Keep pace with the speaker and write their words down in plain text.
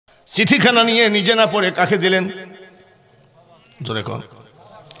চিঠিখানা নিয়ে নিজে না পড়ে কাকে দিলেন? জোরে কোন?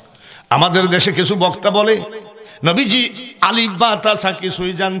 আমাদের দেশে কিছু বক্তা বলে নবীজি আলিফ বা তা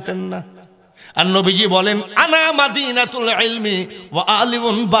কিছুই জানতেন না, আর নবীজি বলেন আনা মাদিনাতুল ইলমি ওয়া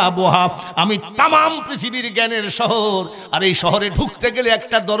আলিমুন বাবুহা, আমি তামাম পৃথিবীর জ্ঞানের শহর, আর এই শহরে ঢুকতে গেলে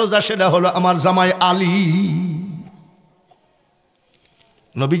একটা দরজা, সেটা হলো আমার জামাই আলী।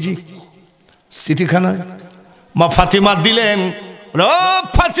 নবীজি চিঠিখানা মা ফাতিমা দিলেন, ও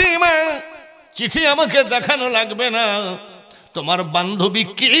ফাতিমা, চিঠি আমাকে দেখানো লাগবে না, তোমার বান্ধবী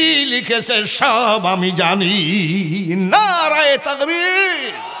কি লিখেছে সব আমি জানি। নারায়ে তাকবীর।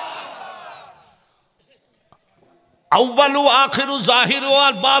 আউয়ালু আখিরু জাহিরু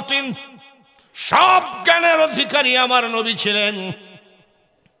ওয়াল বাতিন, সব জ্ঞানের অধিকারী আমার নবী ছিলেন।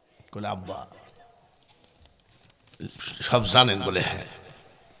 বলে আব্বা সব জানেন? বলে হ্যাঁ।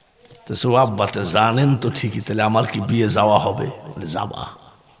 তো সে আব্বাতে জানেন তো ঠিকই, তাহলে আমার কি বিয়ে যাওয়া হবে? বলে যাবা।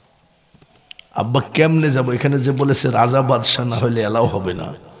 আব্বা কেমনে যাব? এখানে যে বলেছে রাজা বাদশাহ না হলে এলাও হবে না।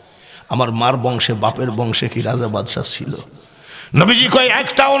 আমার মার বংশে বাপের বংশে কি রাজা বাদশাহ ছিল? নবীজি কয়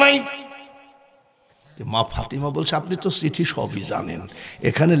একটাও নাই। মা ফাতিমা বলছে আপনি তো চিঠি সবই জানেন,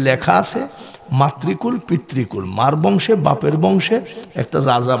 এখানে লেখা আছে মাতৃকুল পিতৃকুল, মার বংশে বাপের বংশে একটা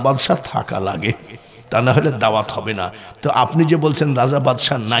রাজা বাদশাহ থাকা লাগে, তা না হলে দাওয়াত হবে না। তো আপনি যে বলছেন রাজা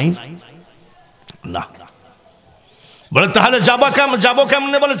বাদশাহ নাই, না। বলে তাহলে যাবো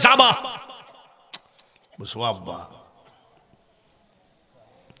কেমনে? বলে যাবা। আব্বা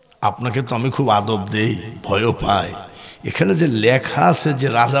আপনাকে তো আমি খুব আদব দেই, ভয়ও পাই, এখানে যে লেখা আছে যে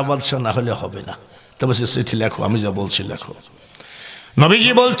রাজা বাদশাহ না হলে হবে না, তবে সে চিঠি লেখো, আমি যা বলছি লেখো।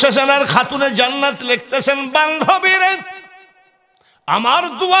 নবীজি বলছেন আর খাতুনে জান্নাত লিখতেছেন, বান্ধবীরে আমার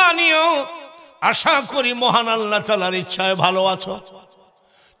দোয়া নিও, আশা করি মহান আল্লাহ তাআলার ইচ্ছায় ভালো আছো।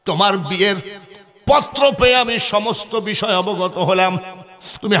 তোমার বিয়ের পত্র পেয়ে আমি সমস্ত বিষয় অবগত হলাম,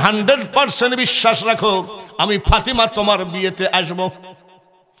 তুমি 100% বিশ্বাস রাখো আমি ফাতিমা তোমার বিয়েতে আসব।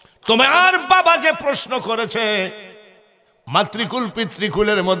 তোমার বাবা যে প্রশ্ন করেছে মাতৃকুল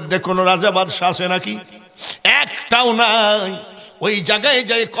পিতৃকুলের মধ্যে কোন রাজা বাদশাহ আছে নাকি, একটাও নাই। ওই জায়গায়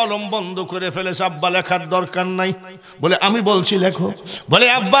যাই কলম বন্ধ করে ফেলেছে, আব্বা লেখার দরকার নাই। বলে আমি বলছি লেখো। বলে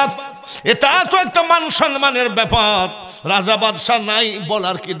আব্বা এটা তো একটা মান সম্মানের ব্যাপার, রাজা বাদশাহ নাই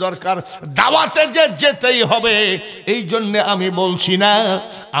বলার কি দরকার, দাওয়াতে যে যেতেই হবে, এই জন্য আমি বলছি না।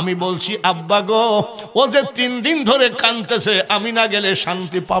 আমি বলছি আব্বা গো, ও যে 3 দিন ধরে কাঁদতেছে, আমি না গেলে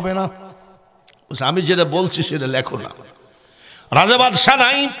শান্তি পাবে না। আমি যেটা বলছি সেটা লেখো না, রাজা বাদশাহ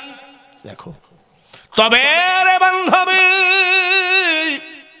নাই দেখো। তবে রে বান্ধবী,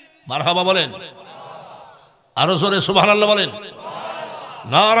 মারহাবা বলেন, আরো জোরে সুবহানাল্লাহ বলেন,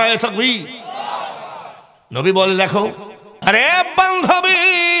 নারায়ে তাকবীর। নবী বলে দেখো, আরে বান্ধবী,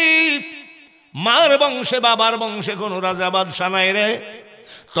 মার বংশে বাবার বংশে কোন রাজা বাদশাহ নাই রে,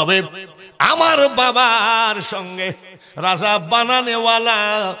 তবে আমার বাবার সঙ্গে রাজা বানানেওয়ালা,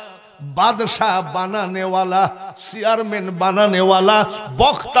 বাদশাহ বানানেওয়ালা, চেয়ারম্যান বানানেওয়ালা,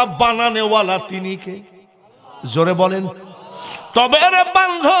 বক্তা বানানেওয়ালা তিনি কে? জোরে বলেন। তবে রে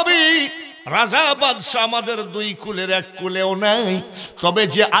বান্ধবী, রাজা বাদশাহ আমাদের 2 কুলের 1 কুলেও নাই, তবে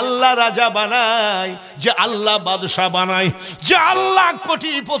যে আল্লাহ রাজা বানায়, যে আল্লাহ বাদশাহ বানায়, যে আল্লাহ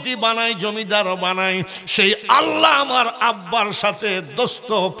কোটিপতি বানায়, জমিদার বানায়, সেই আল্লাহ আমার আব্বার সাথে দোস্ত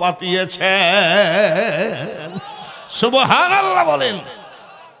পাতিয়েছে। সুবহানাল্লাহ বলেন।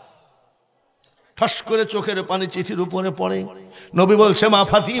 ঠাস করে চোখের পানি চিঠির উপরে পড়ে। নবী বলছে মা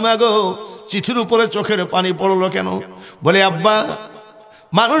ফাতিমা গো, চিঠির উপরে চোখের পানি পড়লো কেন? বলে আব্বা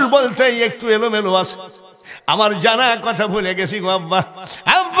মানুষ বলতে একটু এলোমেলো আছে, আমার জানা কথা ভুলে গেছি গো আব্বা।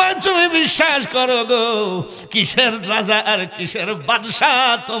 আব্বা তুমি বিশ্বাস করো গো, কিসের রাজা আর কিসের বাদশাহ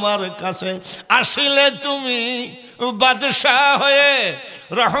তোমার কাছে আসলে তুমি বাদশাহ হয়ে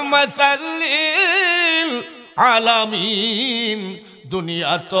রহমাতাল লিল আলামিন,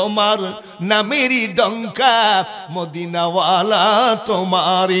 দুনিয়া তোমার নামেরই ডঙ্কা, মদিনাওয়ালা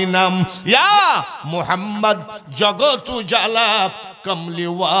তোমারই নাম, ইয়া মুহাম্মদ জগত উজালা,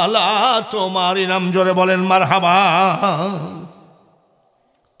 কমলিওয়ালা তোমারই নাম। জোরে বলেন মারহাবা।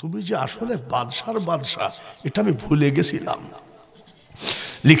 তুমি যে আসলে বাদশার বাদশাহ, এটা আমি ভুলে গেছিলাম।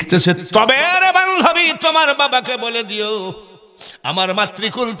 লিখতেছে তবে রে বান্ধবী, তোমার বাবাকে বলে দিও আমার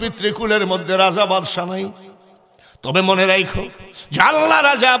মাতৃকুল পিতৃকুলের মধ্যে রাজা বাদশাহ নাই, তবে মনে রাখো যে আল্লাহ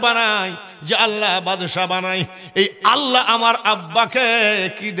রাজা বানায়, যে আল্লাহ বাদশাহ বানায়, এই আল্লাহ আমার আব্বাকে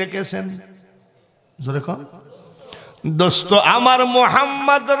কি ডেকেছেন? জোরে কর দোস্ত, আমার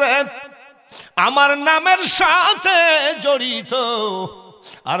মুহাম্মদ রে আমার নামের সাথে জড়িত,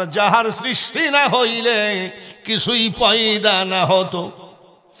 আর যাহার সৃষ্টি না হইলে কিছুই পয়দা না হতো।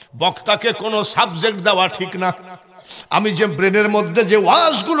 বক্তাকে কোনো সাবজেক্ট দেওয়া ঠিক না, আমি যে ব্রেনের মধ্যে যে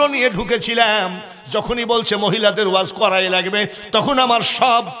ওয়াজগুলো নিয়ে ঢুকেছিলাম, যখনই বলছে মহিলাদের ওয়াজ করাই লাগবে, তখন আমার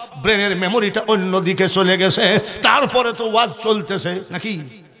সব ব্রেনের মেমোরিটা অন্যদিকে চলে গেছে। তারপরে তো ওয়াজ চলতেছে নাকি।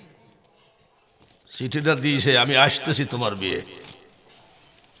 চিঠিটা দিয়েছে, আমি আসতেছি তোমার বিয়ে।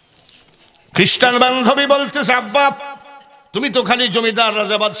 খ্রিস্টান বান্ধবী বলতেছে, আব্বা তুমি তো খালি জমিদার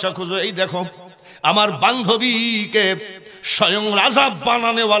রাজা বাদশাহ খুঁজো, এই দেখো আমার বান্ধবীকে স্বয়ং রাজা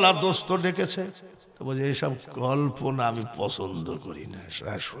বানানেওয়ালা দোস্ত ডেকেছে। তো বলছে এসব কল্পনা আমি পছন্দ করি না,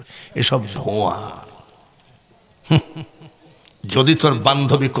 এসব ধোঁয়া। যদি তোর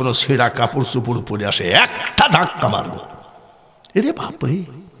বান্ধবী কোনো ছেঁড়া কাপড় চুপড় পরে আসে, একটা ধাক্কা মারবো। এরে বাপরে,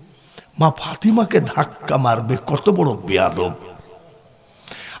 মা ফাতিমাকে ধাক্কা মারবে, কত বড় বেয়াদব।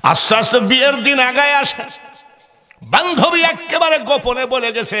 আস্তে আস্তে বিয়ের দিন আগায় আসে, বান্ধবী একেবারে গোপনে বলে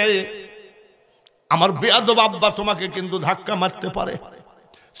গেছে, আমার বেয়াদব আব্বা তোমাকে কিন্তু ধাক্কা মারতে পারে,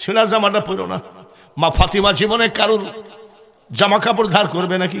 ছেঁড়া জামাটা পরো না। মা ফাতিমা জীবনে কারুর জামা কাপড় ধার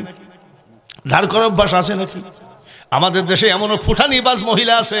করবে নাকি? ধার করার অভ্যাস আছে নাকি? আমাদের দেশে এমনও ফুটানিবাজ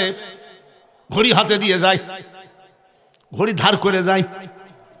মহিলা আছে, ঘড়ি হাতে দিয়ে যায়, ঘড়ি ধার করে যায়,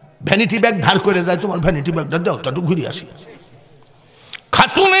 ভ্যানিটি ব্যাগ ধার করে যায়, তোমার ভ্যানিটি ব্যাগটা দাও তো একটু ঘুরে আসি।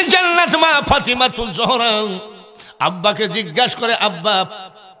 খাতুনে জান্নাত মা ফাতিমাতুল জোহরা আব্বাকে জিজ্ঞাসা করে, আব্বা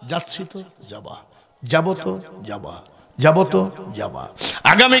যাচ্ছি তো? যাবা। যাবো তো? যাবা। যাবো তো? যাবা।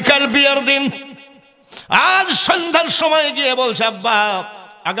 আগামীকাল বিয়ের দিন, আজ সন্ধ্যার সময় গিয়ে বলছে, আব্বা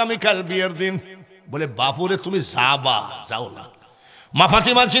আগামীকাল বিয়ের দিন। বলে বাপুরে তুমি যাবা? যাও না। মা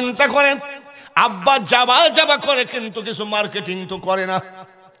ফাতিমা চিন্তা করেন, আব্বা যাবা যাবা করে কিন্তু কিছু মার্কেটিং তো করে না,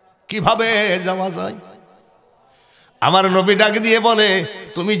 কিভাবে যাওয়া যায়। আমার নবী ডাক দিয়ে বলে,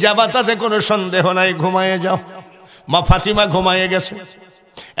 তুমি যাবা তাতে কোনো সন্দেহ নাই, ঘুমায়ে যাও। মা ফাতিমা ঘুমায়ে গেছে।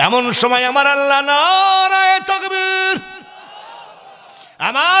 এমন সময় আমার আল্লাহ, নারায়ে তাকবীর,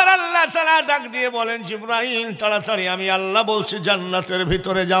 আমার আল্লাহ তাআলা ডাক দিয়ে বলেন, জিবরাইল তাড়াতাড়ি আমি আল্লাহ বলছি জান্নাতের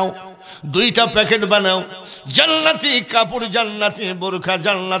ভিতরে যাও, দুইটা প্যাকেট বানাও, জান্নাতি কাপড়, জান্নাতি বোরখা,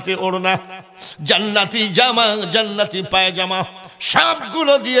 জান্নাতি ওড়না, জান্নাতি জামা, জান্নাতি পায়জামা,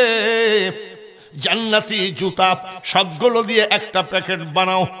 সবগুলো দিয়ে, জান্নাতি জুতা, সবগুলো দিয়ে একটা প্যাকেট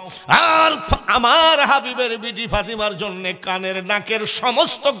বানাও। আর আমার হাবিবের বিটি ফাতিমার জন্য কানের নাকের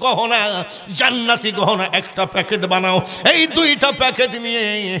সমস্ত গহনা, জান্নাতি গহনা একটা প্যাকেট বানাও। এই দুইটা প্যাকেট নিয়ে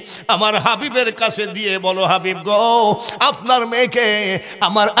আমার হাবিবের কাছে দিয়ে বলো, হাবিব গো, আপনার মেয়েকে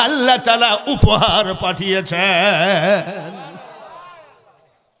আমার আল্লাহ তাআলা উপহার পাঠিয়েছেন।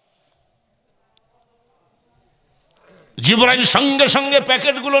 জিবরাইল সঙ্গে সঙ্গে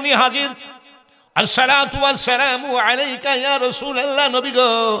প্যাকেটগুলো নিয়ে হাজির। আসসালাতু ওয়াসসালামু আলাইকা ইয়া রাসূলুল্লাহ, নবী গো,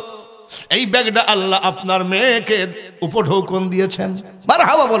 এই ব্যাগটা আল্লাহ আপনার মেয়েকে উপঢৌকন দিয়েছেন।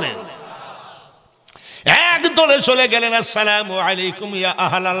 মারহাবা বলেন। এক দৌড়ে চলে গেলেন, আসসালামু আলাইকুম ইয়া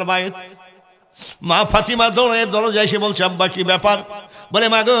আহলাল বাইত। মা ফাতিমা দৌড়ে দরজায় এসে বলছে, আব্বা কি ব্যাপার? বলে,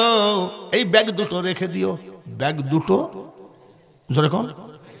 মা গো, এই ব্যাগ দুটো রেখে দিও। ব্যাগ দুটো? জোরে কোন?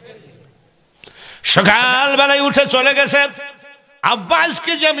 সকালবেলায় উঠে চলে গেছে, আব্বা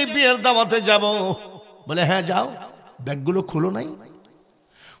আজকে যে আমি বিয়ের দাওয়াতে যাব। বলে, হ্যাঁ যাও। ব্যাগগুলো খুলো নাই?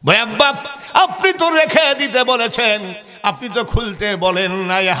 বলে, আব্বা আপনি তো রেখে দিতে বলেছেন, আপনি তো খুলতে বলেন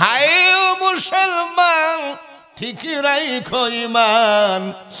নাই। হায় মুসলমান, ঠিকই রাইখো ঈমান,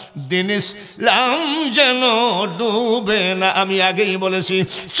 দিন ইসলাম যেন ডুবে না। আমি আগেই বলেছি,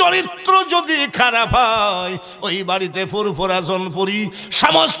 চরিত্র যদি খারাপ হয়, ওই বাড়িতে ফুরফুরা জনপুরি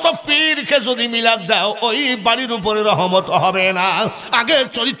সমস্ত পীরকে যদি মিলাদ দাও, ওই বাড়ির উপরে রহমত হবে না। আগে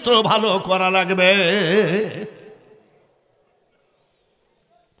চরিত্র ভালো করা লাগবে।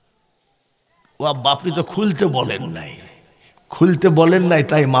 ও আব্বা আপনি তো খুলতে বলেন নাই, খুলতে বলেন নাই,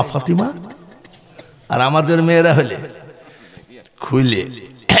 তাই মা ফাতিমা আর আমাদের মেয়েরা হলে খুলে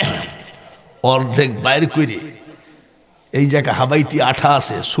অর্ধেক বাইর করে, এই জায়গা হাবাইতি আঠা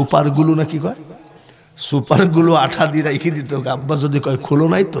আছে, সুপারগুলো নাকি কয়, সুপারগুলো আঠা দিয়ে রেখে দিত। আব্বা যদি কয় খুলো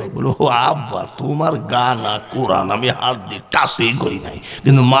নাই তো, বলো ও আব্বা তোমার গান আর কোরআন আমি হাত দিয়ে টাচই করি নাই,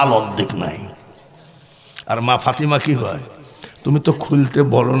 কিন্তু মাল অর্ধেক নাই। আর মা ফাতিমা কি হয়, তুমি তো খুলতে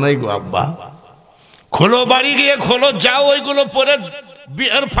বলো নাই গো আব্বা। খোলো, বাড়ি গিয়ে খোলো, যাও ওইগুলো পরে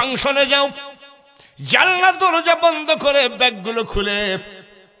বিয়ের ফাংশনে যাও। জানলা দরজা বন্ধ করে ব্যাগগুলো খুলে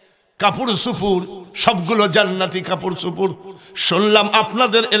কাপড় চুপুর সবগুলো জান্নাতি কাপড় চুপুর। শুনলাম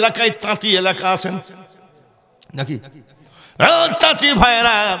আপনাদের এলাকায় তাঁতি এলাকা আছেন নাকি? তাঁতি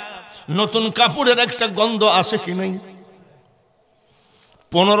ভাইরা, নতুন কাপড়ের একটা গন্ধ আছে কি নাই?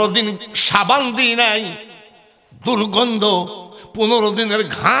 15 দিন সাবান দিই নাই, দুর্গন্ধ। 15 দিনের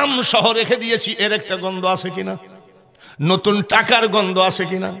ঘাম সহ রেখে দিয়েছি, এর একটা গন্ধ আছে কিনা? নতুন টাকার গন্ধ আছে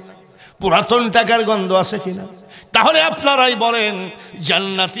কিনা? পুরাতন টাকার গন্ধ আছে কিনা? তাহলে আপনারাই বলেন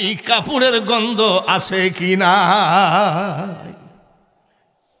জান্নাতি কাপড়ের গন্ধ আছে কিনা?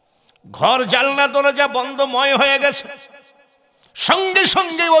 ঘর জানলা দরজা বন্ধময় হয়ে গেছে, সঙ্গে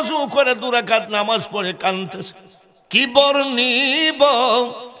সঙ্গে ওযু করে 2 রাকাত নামাজ পড়ে কাঁদতেছে। কি বর্ণিব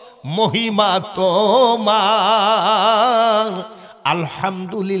মহিমা তোমার,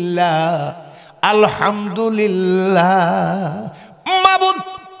 আলহামদুলিল্লাহ আলহামদুলিল্লাহ। মাবুদ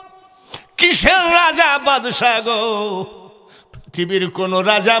কিসের রাজা বাদশা গো? পৃথিবীর কোন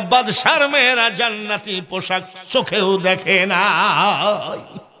রাজা বাদশার মেয়েরা জান্নাতি পোশাক চোখেও দেখে না।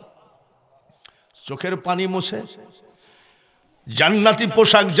 চোখের পানি মুছে জান্নাতি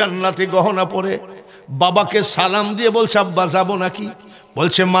পোশাক জান্নাতি গহনা পরে বাবাকে সালাম দিয়ে বলছে আব্বা যাবো নাকি?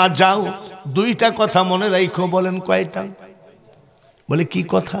 বলছে মা যাও, 2টা কথা মনে রাখো। বলেন কয়টা? বলে কি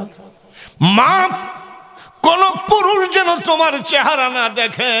কথা? মা কোন পুরুষ যেন তোমার চেহারা না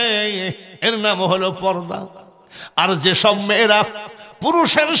দেখে, এর নাম হলো পর্দা। আর যে সব মেয়েরা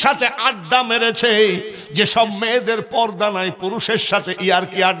পুরুষের সাথে আড্ডা মেরেছে, যে সব মেয়েদের পর্দা নাই, পুরুষের সাথে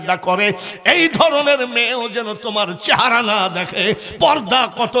ইয়ারকি আড্ডা করে, এই ধরনের মেয়েও যেন তোমার চেহারা না দেখে। পর্দা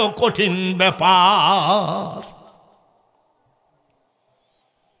কত কঠিন ব্যাপার।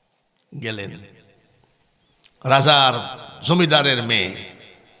 গেলেন রাজার জমিদারের মেয়ে,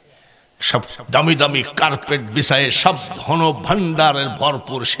 সব দামি দামি কার্পেট বিছায়ে সব ধন ভান্ডারের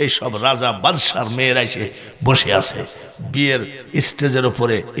ভরপুর, সেই সব রাজা বাদশার মেয়েরা এসে বসে আছে। বিয়ের স্টেজের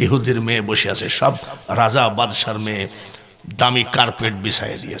উপরে ইহুদির মেয়ে বসে আছে, সব রাজা বাদশার মেয়ে দামি কার্পেট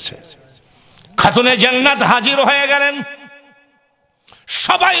বিছায়ে দিয়েছে। খাতুনে জান্নাত হাজির হয়ে গেলেন,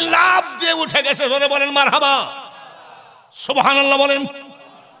 সবাই লাফ দিয়ে উঠে গেছে। ধরে বলেন মারহাবা, সুবহানাল্লাহ বলেন।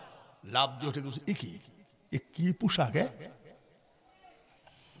 লাফ দিয়ে উঠে গেছে, এ কি পোশাক?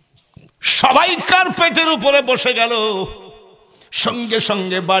 সবাই কার্পেটের উপরে বসে গেল। সঙ্গে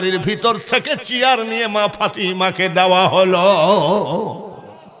সঙ্গে বাড়ির ভিতর থেকে চেয়ার নিয়ে মা ফাতিমাকে দেওয়া হলো।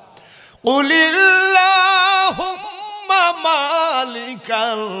 কুলিল্লাহুম্মা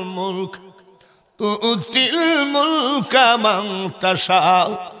মালিকাল মুলক তুতিল মুলকা মান তাশা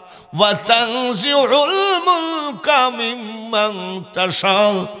ওয়া তানজিউল মুলকা মিম্মান তাশা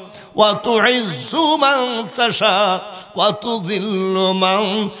ওয়া তুইজ্জু মান তাশা ওয়া তুযিল্লু মান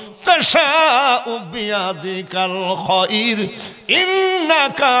তাশাউ বিয়াদিকাল খায়র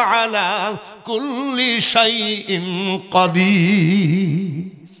ইন্নাকা আলা কুল্লি শাইইন কাদির।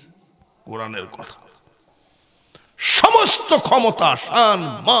 কোরআনের কথা। সমস্ত ক্ষমতা, শান,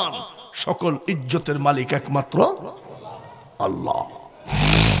 মান, সকল ইজ্জতের মালিক একমাত্র আল্লাহ।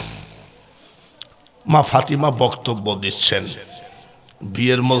 মা ফাতিমা বক্তব্য দিচ্ছেন।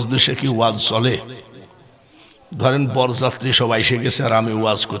 বিয়ের মজলিসে কি ওয়াজ চলে? ধরেন বরযাত্রী সবাই এসে গেছে আর আমি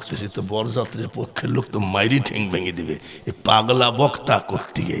ওয়াজ করতেছি, তো বরযাত্রীর পক্ষের লোক তো মাইরি ঠেং ভেঙে দিবে। এই পাগলা বক্তা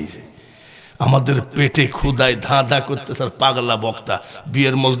করতে গিয়েছে, আমাদের পেটে ক্ষুদায় ধাঁধা করতেছে আর পাগলা বক্তা।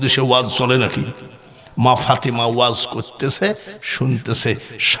 বিয়ের মজলিসে ওয়াজ চলে নাকি? মা ফাতিমা ওয়াজ করতেছে, শুনতেছে।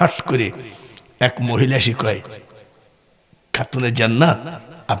 শাট করে এক মহিলা এসে কয়, খাতুনে জান্নাত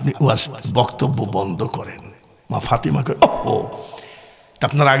আপনি ওয়াজ বক্তব্য বন্ধ করেন। মা ফাতিমা কয়, ও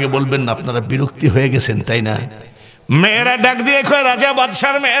আপনারা আগে বলবেন না, আপনারা বিরক্তি হয়ে গেছেন তাই না? মেয়েরা ডাক দিয়ে কয়, রাজা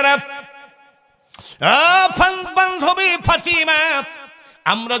বাদশার মেয়েরা, বান্ধবী ফাতিমা,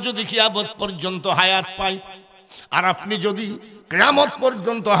 আমরা যদি কিয়ামত পর্যন্ত হায়াত পাই, আর আপনি যদি কিয়ামত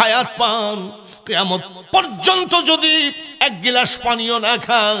পর্যন্ত হায়াত পান, কিয়ামত পর্যন্ত যদি এক গিলাস পানিও না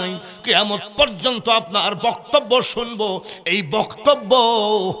খাই, কিয়ামত পর্যন্ত আপনার বক্তব্য শুনবো। এই বক্তব্য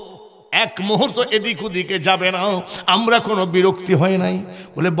এক মুহূর্ত এদিক ওদিকে যাবে না। আমরা কোনো বিরক্তি হয় নাই।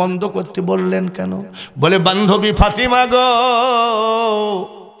 বলে বন্ধ করতে বললেন কেন? বলে বান্ধবী ফাতিমা গো,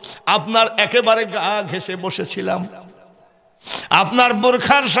 আপনার একেবারে গা ঘেঁষে বসেছিলাম, আপনার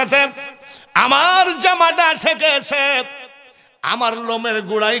বোরখার সাথে আমার জামাটা ঠেকেছে, আমার লোমের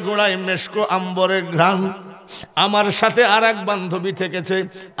গোড়ায় গোড়ায় মেশকো আম্বরের ঘ্রাণ, আমার সাথে আর এক বান্ধবী ঠেকেছে,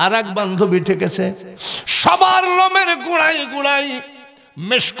 আর এক বান্ধবী ঠেকেছে, সবার লোমের গোড়ায় গোড়ায়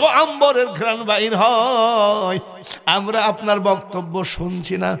মেশকো আম্বরের ঘ্রাণ বাইর হয়। আমরা আপনার বক্তব্য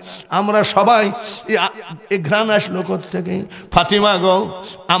শুনছি না, আমরা সবাই এই ঘ্রাণ আসলো কোত্থেকে? ফাতিমা গো,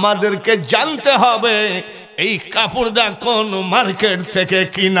 আমাদেরকে জানতে হবে এই কাপড়টা কোন মার্কেট থেকে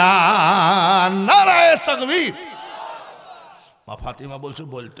কিনা। নারায়ে তাকবীর। মা ফাতিমা বলছে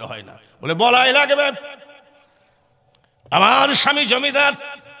বলতে হয় না। বলে বলাই লাগবে। আমার স্বামী জমিদার,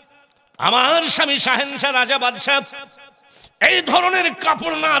 আমার স্বামী শাহেনশাহ, রাজা বাদশাহ, এই ধরনের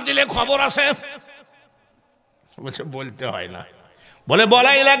কাপড় না দিলে খবর আছে। বলছে বলতে হয় না। বলে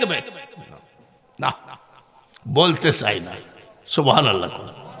বলাই লাগবে না, বলতে চাই না। সুবহানাল্লাহ।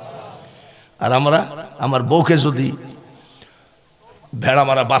 আর আমরা, আমার বউকে যদি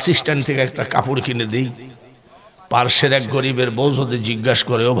ভেড়ামারা বাস স্ট্যান্ড থেকে একটা কাপড় কিনে দিই, পার্শ্বের এক গরিবের বউ যদি জিজ্ঞাসা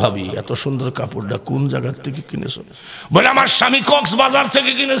করে, ও ভাবি এত সুন্দর কাপড়টা কোন জায়গার থেকে কিনেছো? বলে আমার স্বামী কক্সবাজার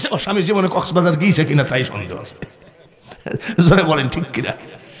থেকে কিনেছে। ও স্বামী জীবনে কক্সবাজার গিয়েছে কিনা তাই সন্দেহ আছে। জোরে বলেন ঠিক কিনা?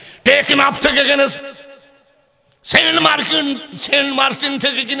 টেকনাফ থেকে কিনেছে, সেন্ট মার্টিন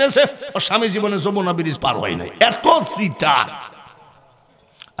থেকে কিনেছে। ও স্বামী জীবনে যমুনা ব্রিজ পার হয় নাই। এত চিটার।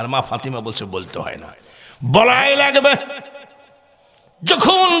 আর মা ফাতিমা বলছে বলতে হয় না, বলাই লাগবে।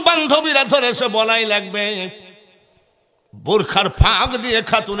 যখন বান্ধবীরা ধরেছে বলাই লাগবে, বোরখার ফাঁক দিয়ে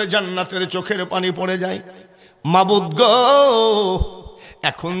খাতুনে জান্নাতের চোখের পানি পড়ে যায়। মাবুদ গো,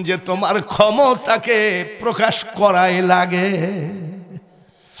 এখন যে তোমার ক্ষমতাকে প্রকাশ করাই লাগে।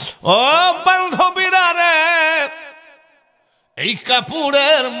 ও বান্ধবীরা রে, এই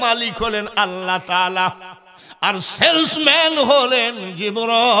কাপড়ের মালিক হলেন আল্লাহ তাআলা, আর সেলসম্যান হলেন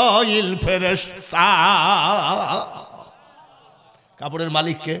জিবরাইল ফেরেশতা। কাপড়ের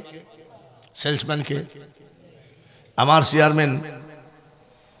মালিক কে? সেলসম্যান কে? আমার চেয়ারম্যান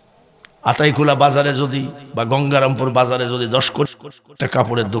আতাইকুলা বাজারে যদি বা গঙ্গারামপুর বাজারে যদি 10 কোটি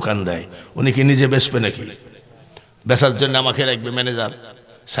কাপড়ের দোকান দেয়, উনি কি নিজে বেচবে নাকি? বেচার জন্য আমাকে রাখবে ম্যানেজার,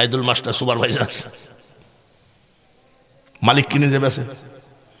 সাইদুল মাস্টার, সুপারভাইজার। মালিক কি নিজে বেচে?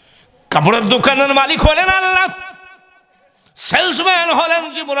 কাপড়ের দোকানের মালিক হলেন আল্লাহ, সেলসম্যান হলেন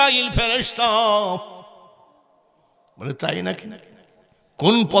জিবরাইল ফেরেশতা। বলে তাই নাকি?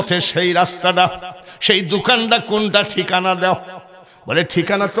 কোন পথে সেই রাস্তাটা, সেই দোকানটা কোনটা, ঠিকানা দাও। বলে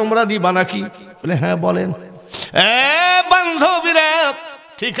ঠিকানা তোমরা দিবা নাকি? বলে হ্যাঁ বলেন। বান্ধবীরা,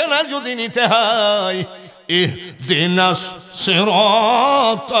 ঠিকানা যদি নিতে হয়, ইহদিনাস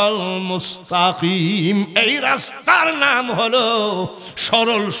সিরাতাল মুস্তাকিম, এই রাস্তার নাম হলো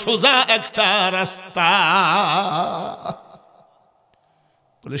সরল সোজা একটা রাস্তা।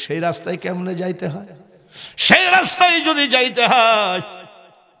 বলে সেই রাস্তায় কেমনে যাইতে হয়? সেই রাস্তায় যদি যাইতে হয়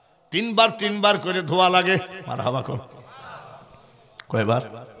 3 বার করে ধোয়া লাগে। মারহাবা কোন কয়বার?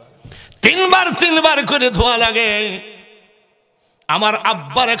 3 বার করে ধোয়া লাগে। আমার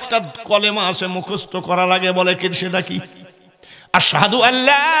আব্বার একটা কলেমা আছে, মুখস্থ করা লাগে। বলে কি সেটা কি? আশহাদু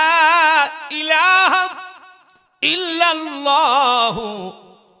আল্লা ইলাহা ইল্লাল্লাহু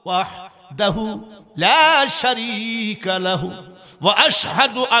ওয়াহদাহু লা শারীকা লাহু ওয়া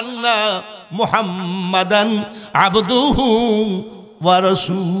আশহাদু আন্না মুহাম্মাদান আবদুহু ওয়া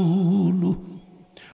রাসূলুহু।